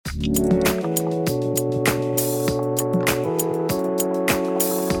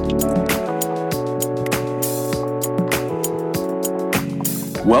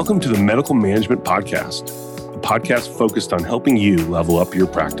Welcome to the Medical Management Podcast, a podcast focused on helping you level up your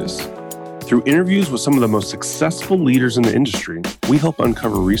practice. Through interviews with some of the most successful leaders in the industry, we help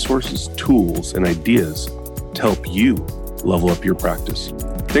uncover resources, tools, and ideas to help you level up your practice.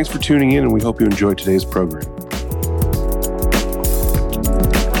 Thanks for tuning in, and we hope you enjoy today's program.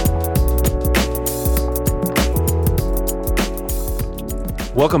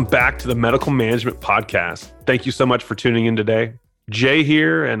 Welcome back to the Medical Management Podcast. Thank you so much for tuning in today. Jay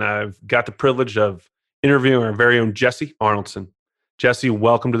here, and I've got the privilege of interviewing our very own Jesse Arnoldson. Jesse,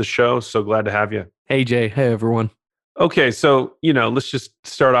 welcome to the show. So glad to have you. Hey, Jay. Hey, everyone. Okay, so, let's just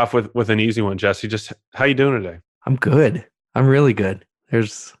start off with an easy one, Jesse. Just how you doing today? I'm good. I'm really good.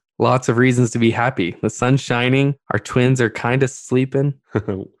 There's lots of reasons to be happy. The sun's shining. Our twins are kind of sleeping.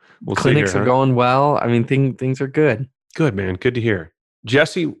 Clinics are going well. I mean, things are good. Good, man. Good to hear.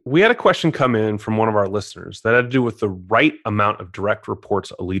 Jesse, we had a question come in from one of our listeners that had to do with the right amount of direct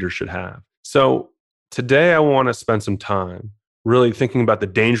reports a leader should have. So today I want to spend some time really thinking about the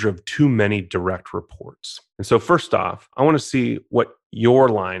danger of too many direct reports. And so first off, I want to see what your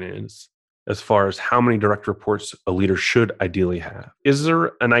line is as far as how many direct reports a leader should ideally have. Is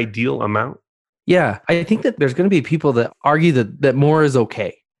there an ideal amount? Yeah, I think that there's going to be people that argue that more is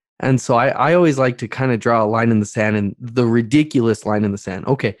okay. And so I always like to kind of draw a line in the sand, and the ridiculous line in the sand.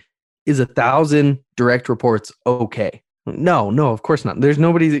 Okay, is 1,000 direct reports okay? No, of course not. There's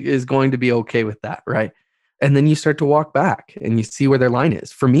nobody that is going to be okay with that, right? And then you start to walk back and you see where their line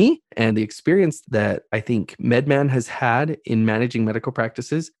is. For me, and the experience that I think MedMan has had in managing medical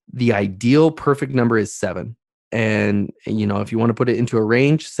practices, the ideal perfect number is 7. And, if you want to put it into a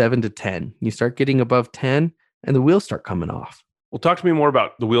range, 7 to 10. You start getting above 10 and the wheels start coming off. Well, talk to me more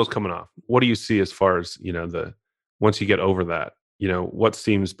about the wheels coming off. What do you see as far as, once you get over that, what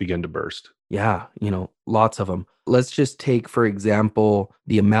seams begin to burst? Yeah, lots of them. Let's just take, for example,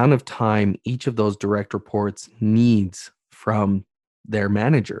 the amount of time each of those direct reports needs from their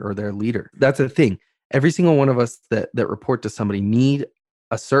manager or their leader. That's the thing. Every single one of us that report to somebody need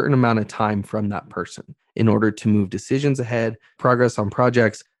a certain amount of time from that person in order to move decisions ahead, progress on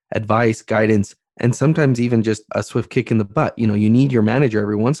projects, advice, guidance, and sometimes even just a swift kick in the butt. You need your manager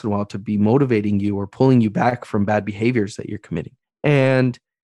every once in a while to be motivating you or pulling you back from bad behaviors that you're committing. And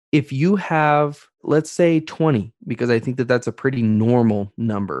if you have, let's say 20, because I think that that's a pretty normal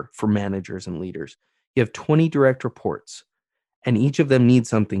number for managers and leaders, you have 20 direct reports and each of them needs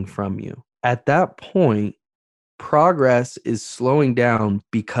something from you. At that point, progress is slowing down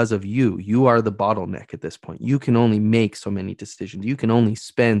because of you. You are the bottleneck at this point. You can only make so many decisions. You can only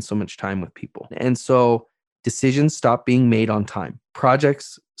spend so much time with people. And so decisions stop being made on time.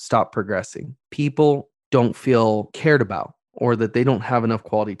 Projects stop progressing. People don't feel cared about or that they don't have enough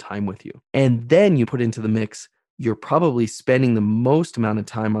quality time with you. And then you put into the mix, you're probably spending the most amount of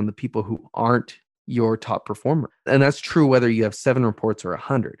time on the people who aren't your top performer. And that's true whether you have 7 reports or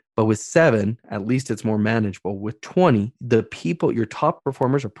 100. But with 7, at least it's more manageable. With 20, the people, your top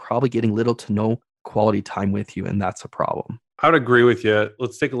performers, are probably getting little to no quality time with you, and that's a problem. I would agree with you.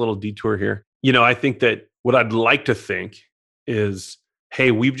 Let's take a little detour here. I think that what I'd like to think is,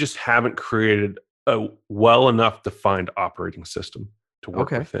 hey, we just haven't created a well enough defined operating system to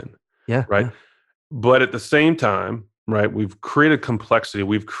work within. Yeah. Right. Yeah. But at the same time, right, we've created complexity.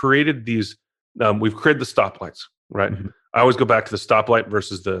 We've created these we've created the stoplights, right? Mm-hmm. I always go back to the stoplight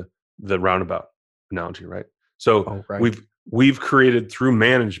versus the roundabout analogy, right? So we've created through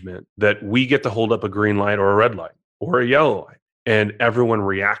management that we get to hold up a green light or a red light or a yellow light, and everyone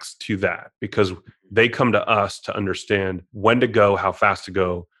reacts to that because they come to us to understand when to go, how fast to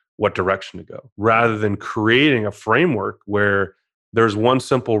go, what direction to go, rather than creating a framework where there's one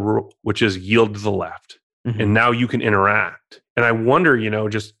simple rule, which is yield to the left. Mm-hmm. And now you can interact. And I wonder,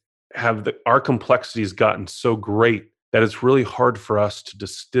 just our complexities gotten so great that it's really hard for us to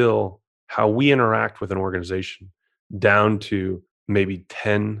distill how we interact with an organization down to maybe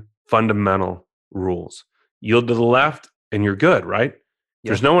 10 fundamental rules. Yield to the left and you're good, right? Yeah.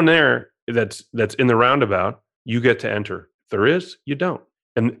 There's no one there that's in the roundabout. You get to enter. If there is, you don't.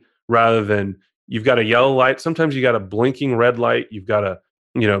 And rather than you've got a yellow light, sometimes you got a blinking red light, you've got a,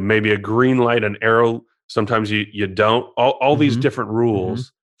 maybe a green light, an arrow. Sometimes you don't. All these different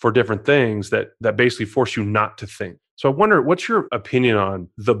rules for different things that basically force you not to think. So I wonder, what's your opinion on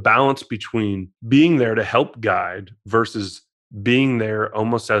the balance between being there to help guide versus being there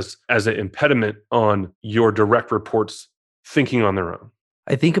almost as an impediment on your direct reports thinking on their own?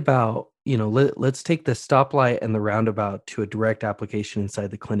 I think about, let's take the stoplight and the roundabout to a direct application inside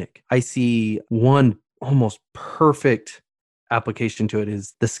the clinic. I see one almost perfect application to it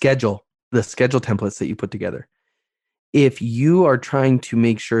is the schedule templates that you put together. If you are trying to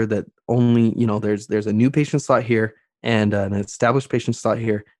make sure that only, there's a new patient slot here and an established patient slot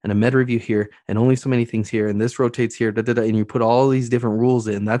here and a med review here and only so many things here and this rotates here, and you put all these different rules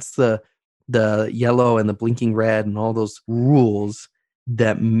in, that's the yellow and the blinking red and all those rules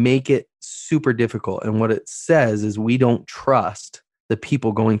that make it super difficult. And what it says is we don't trust the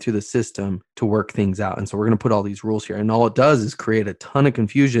people going through the system to work things out. And so we're going to put all these rules here. And all it does is create a ton of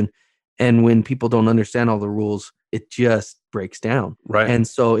confusion. And when people don't understand all the rules, it just breaks down. Right. And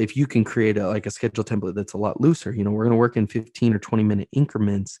so if you can create a schedule template that's a lot looser, we're going to work in 15 or 20 minute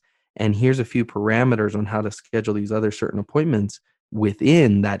increments. And here's a few parameters on how to schedule these other certain appointments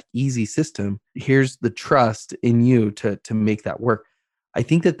within that easy system. Here's the trust in you to make that work. I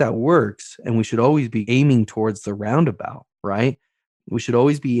think that works. And we should always be aiming towards the roundabout, right? We should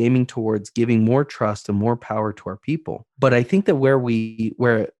always be aiming towards giving more trust and more power to our people. But I think that where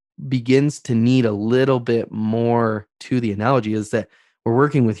it begins to need a little bit more to the analogy is that we're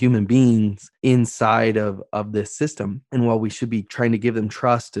working with human beings inside of this system. And while we should be trying to give them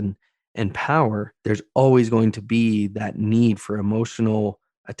trust and power, there's always going to be that need for emotional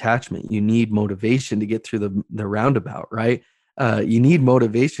attachment. You need motivation to get through the roundabout, right? You need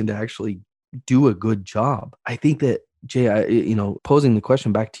motivation to actually do a good job. I think that, Jay, posing the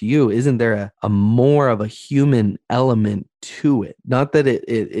question back to you, isn't there a more of a human element to it? Not that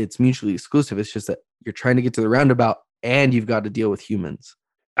it's mutually exclusive. It's just that you're trying to get to the roundabout and you've got to deal with humans.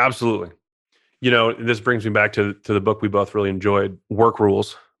 Absolutely. This brings me back to the book we both really enjoyed, Work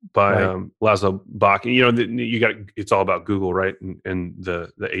Rules by Laszlo Bach. It's all about Google, right? And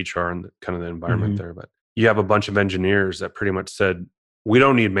the HR and kind of the environment there. But you have a bunch of engineers that pretty much said, we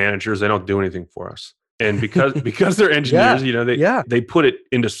don't need managers. They don't do anything for us. And because they're engineers, they put it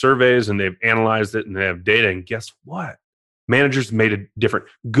into surveys and they've analyzed it and they have data. And guess what? Managers made a difference.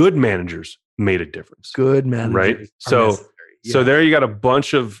 Good managers made a difference. Good managers, right? So there you got a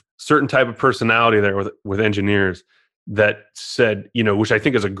bunch of certain type of personality there with engineers that said, which I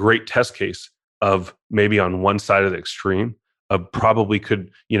think is a great test case of maybe on one side of the extreme of probably could,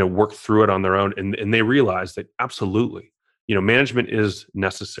 work through it on their own. And they realized that absolutely, management is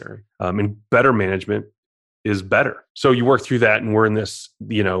necessary, and better management is better. So you work through that, and we're in this,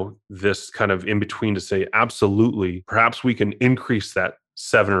 this kind of in between to say, absolutely, perhaps we can increase that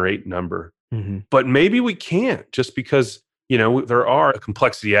 7 or 8 number, but maybe we can't, just because, there are a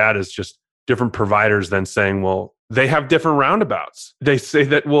complexity add is just different providers then saying, well, they have different roundabouts. They say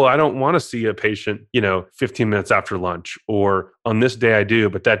that, well, I don't want to see a patient, 15 minutes after lunch, or on this day I do,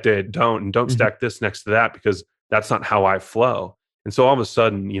 but that day I don't, and don't stack this next to that because that's not how I flow. And so all of a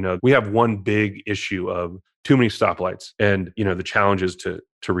sudden, we have one big issue of too many stoplights, and, the challenge is to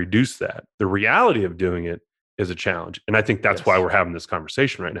reduce that. The reality of doing it is a challenge. And I think that's why we're having this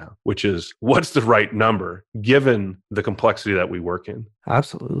conversation right now, which is what's the right number given the complexity that we work in?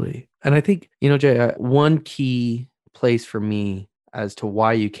 Absolutely. And I think, Jay, one key place for me as to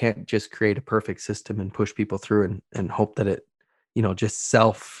why you can't just create a perfect system and push people through and hope that it, just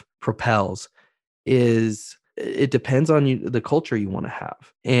self-propels is it depends on you, the culture you want to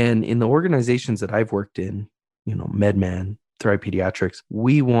have. And in the organizations that I've worked in, MedMan, Thrive Pediatrics,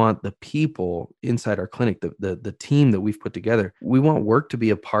 we want the people inside our clinic, the team that we've put together, we want work to be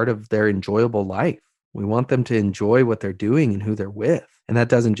a part of their enjoyable life. We want them to enjoy what they're doing and who they're with. And that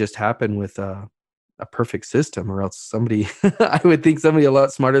doesn't just happen with a perfect system, or else somebody, I would think somebody a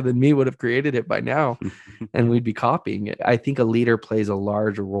lot smarter than me would have created it by now and we'd be copying it. I think a leader plays a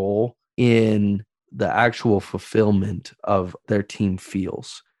large role in the actual fulfillment of their team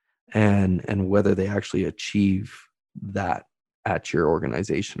feels and whether they actually achieve that at your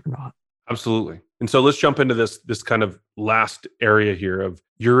organization or not. Absolutely. And so let's jump into this kind of last area here of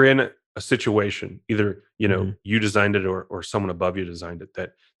you're in a situation, either, you designed it or someone above you designed it,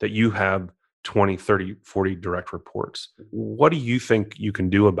 that you have 20, 30, 40 direct reports. What do you think you can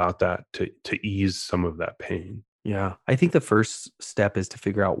do about that to ease some of that pain? Yeah, I think the first step is to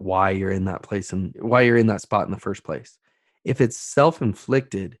figure out why you're in that place and why you're in that spot in the first place. If it's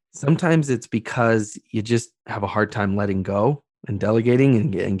self-inflicted, sometimes it's because you just have a hard time letting go and delegating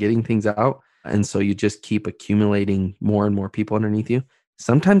and getting things out. And so you just keep accumulating more and more people underneath you.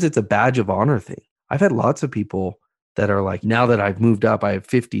 Sometimes it's a badge of honor thing. I've had lots of people that are like, now that I've moved up, I have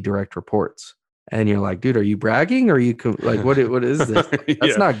 50 direct reports. And you're like, dude, are you bragging? Or are you like, what is this?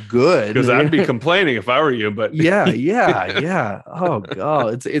 That's not good. Because I'd be complaining if I were you, but yeah. Oh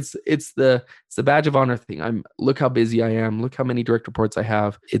God. It's the badge of honor thing. Look how busy I am. Look how many direct reports I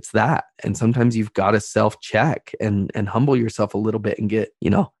have. It's that. And sometimes you've got to self-check and humble yourself a little bit and get,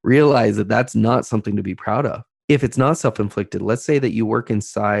 realize that that's not something to be proud of. If it's not self-inflicted, let's say that you work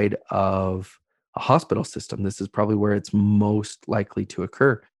inside of a hospital system. This is probably where it's most likely to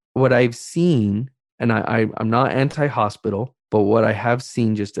occur. What I've seen, and I'm not anti-hospital, but what I have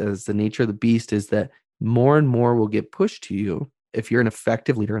seen just as the nature of the beast is that more and more will get pushed to you. If you're an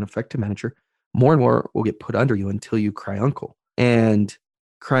effective leader, an effective manager, more and more will get put under you until you cry uncle. And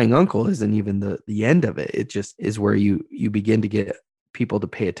crying uncle isn't even the end of it. It just is where you begin to get people to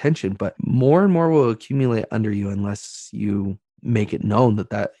pay attention, but more and more will accumulate under you unless you make it known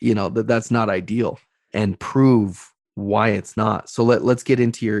that's not ideal and prove why it's not. So let's get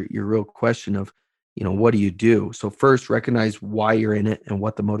into your real question of, what do you do? So first, recognize why you're in it and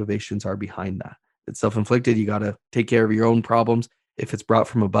what the motivations are behind that. It's self-inflicted. You got to take care of your own problems. If it's brought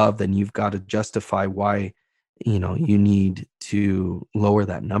from above, then you've got to justify why, you need to lower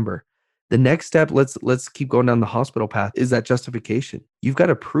that number. The next step, let's keep going down the hospital path, is that justification. You've got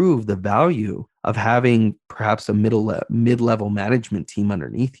to prove the value of having perhaps a mid-level management team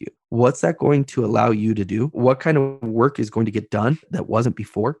underneath you. What's that going to allow you to do? What kind of work is going to get done that wasn't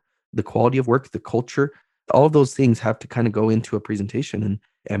before? The quality of work, the culture, all of those things have to kind of go into a presentation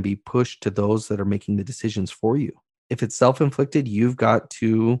and be pushed to those that are making the decisions for you. If it's self-inflicted, you've got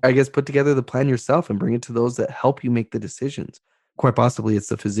to, put together the plan yourself and bring it to those that help you make the decisions. Quite possibly, it's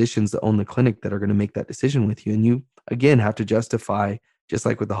the physicians that own the clinic that are going to make that decision with you. And you, again, have to justify, just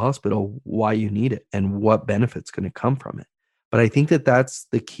like with the hospital, why you need it and what benefit's going to come from it. But I think that that's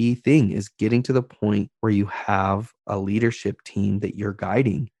the key thing, is getting to the point where you have a leadership team that you're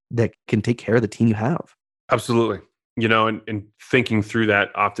guiding that can take care of the team you have. Absolutely. And thinking through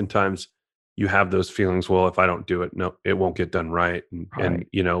that, oftentimes you have those feelings, well, if I don't do it, no, it won't get done right. And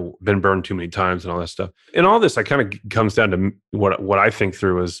been burned too many times and all that stuff. And all this, I kind of comes down to what I think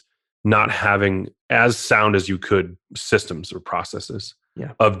through is not having as sound as you could systems or processes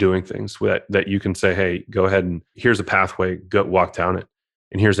of doing things that you can say, hey, go ahead and here's a pathway, go walk down it.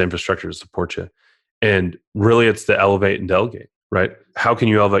 And here's the infrastructure to support you. And really it's the elevate and delegate, right? How can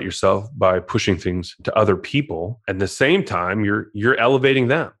you elevate yourself? By pushing things to other people. At the same time, you're elevating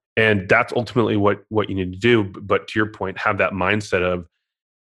them. And that's ultimately what you need to do. But to your point, have that mindset of,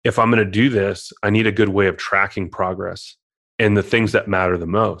 if I'm going to do this, I need a good way of tracking progress and the things that matter the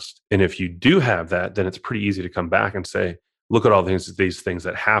most. And if you do have that, then it's pretty easy to come back and say, look at all these things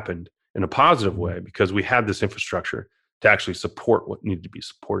that happened in a positive way, because we have this infrastructure to actually support what needed to be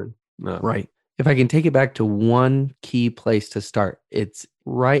supported. Right. If I can take it back to one key place to start, it's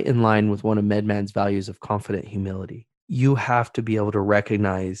right in line with one of MedMan's values of confident humility. You have to be able to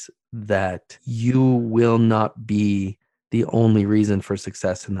recognize that you will not be the only reason for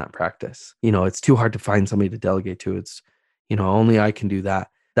success in that practice. It's too hard to find somebody to delegate to. It's, only I can do that.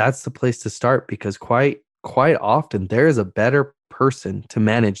 That's the place to start, because quite often there is a better person to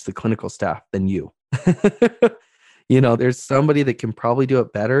manage the clinical staff than you. There's somebody that can probably do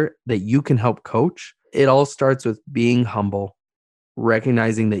it better that you can help coach. It all starts with being humble,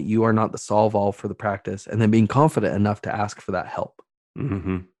 recognizing that you are not the solve-all for the practice, and then being confident enough to ask for that help.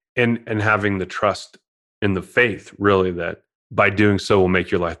 Mm-hmm. And having the trust in the faith, really, that by doing so will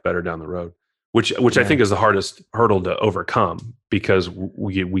make your life better down the road, which I think is the hardest hurdle to overcome, because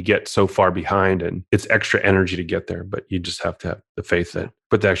we get so far behind and it's extra energy to get there. But you just have to have the faith that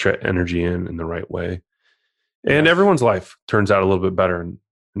put the extra energy in the right way. And everyone's life turns out a little bit better. And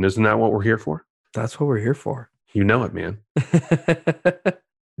isn't that what we're here for? That's what we're here for. You know it, man.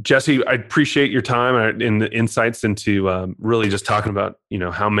 Jesse, I appreciate your time and the insights into really just talking about,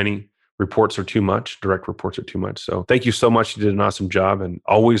 how many reports are too much, direct reports are too much. So thank you so much. You did an awesome job, and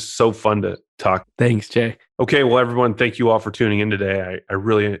always so fun to talk. Thanks, Jay. Okay, well, everyone, thank you all for tuning in today. I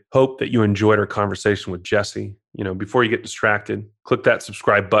really hope that you enjoyed our conversation with Jesse. Before you get distracted, click that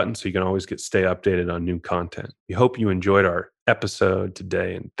subscribe button so you can always stay updated on new content. We hope you enjoyed our episode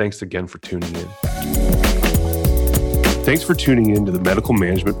today, and thanks again for tuning in. Thanks for tuning in to the Medical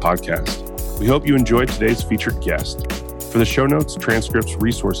Management Podcast. We hope you enjoyed today's featured guest. For the show notes, transcripts,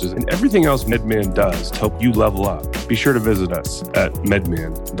 resources, and everything else MedMan does to help you level up, be sure to visit us at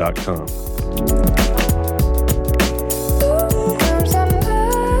medman.com.